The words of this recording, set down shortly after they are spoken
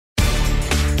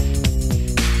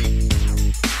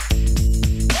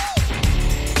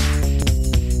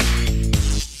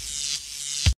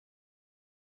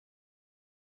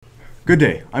Good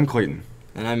day, I'm Clayton.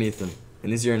 And I'm Ethan,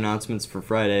 and these are your announcements for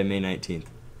Friday, May 19th.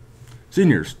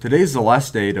 Seniors, today is the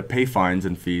last day to pay fines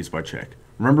and fees by check.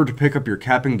 Remember to pick up your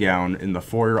cap and gown in the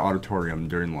foyer auditorium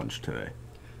during lunch today.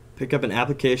 Pick up an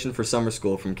application for summer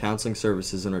school from Counseling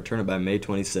Services and return it by May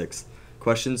 26th.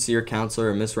 Questions, see your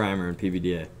counselor or Miss Reimer in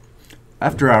PBDA.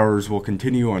 After hours will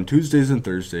continue on Tuesdays and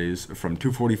Thursdays from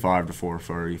 2:45 to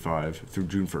 4:45 through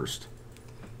June 1st.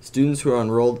 Students who are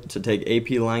enrolled to take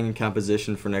AP Lang and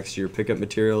Composition for next year pick up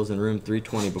materials in room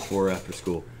 320 before or after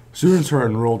school. Students who are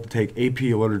enrolled to take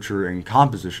AP Literature and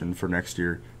Composition for next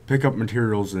year pick up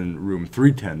materials in room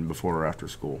 310 before or after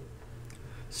school.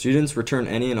 Students return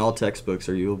any and all textbooks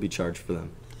or you will be charged for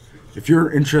them. If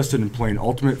you're interested in playing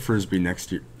Ultimate Frisbee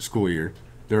next school year,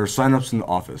 there are sign-ups in the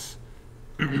office.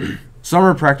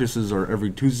 Summer practices are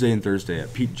every Tuesday and Thursday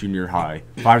at Pete Junior High,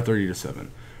 5:30 to 7.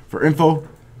 For info,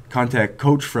 contact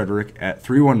Coach Frederick at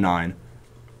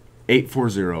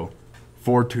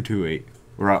 319-840-4228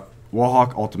 or at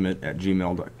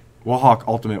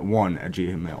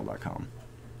wahawkultimate1@gmail.com.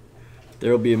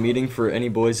 There will be a meeting for any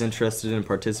boys interested in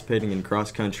participating in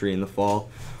cross country in the fall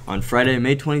on Friday,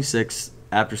 May 26th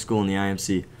after school in the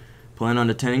IMC. Plan on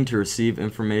attending to receive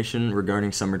information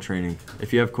regarding summer training.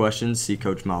 If you have questions, see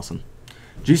Coach Malson.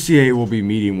 GCA will be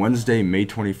meeting Wednesday, May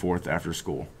 24th after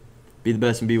school. Be the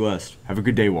best and be West. Have a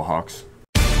good day, Wahawks.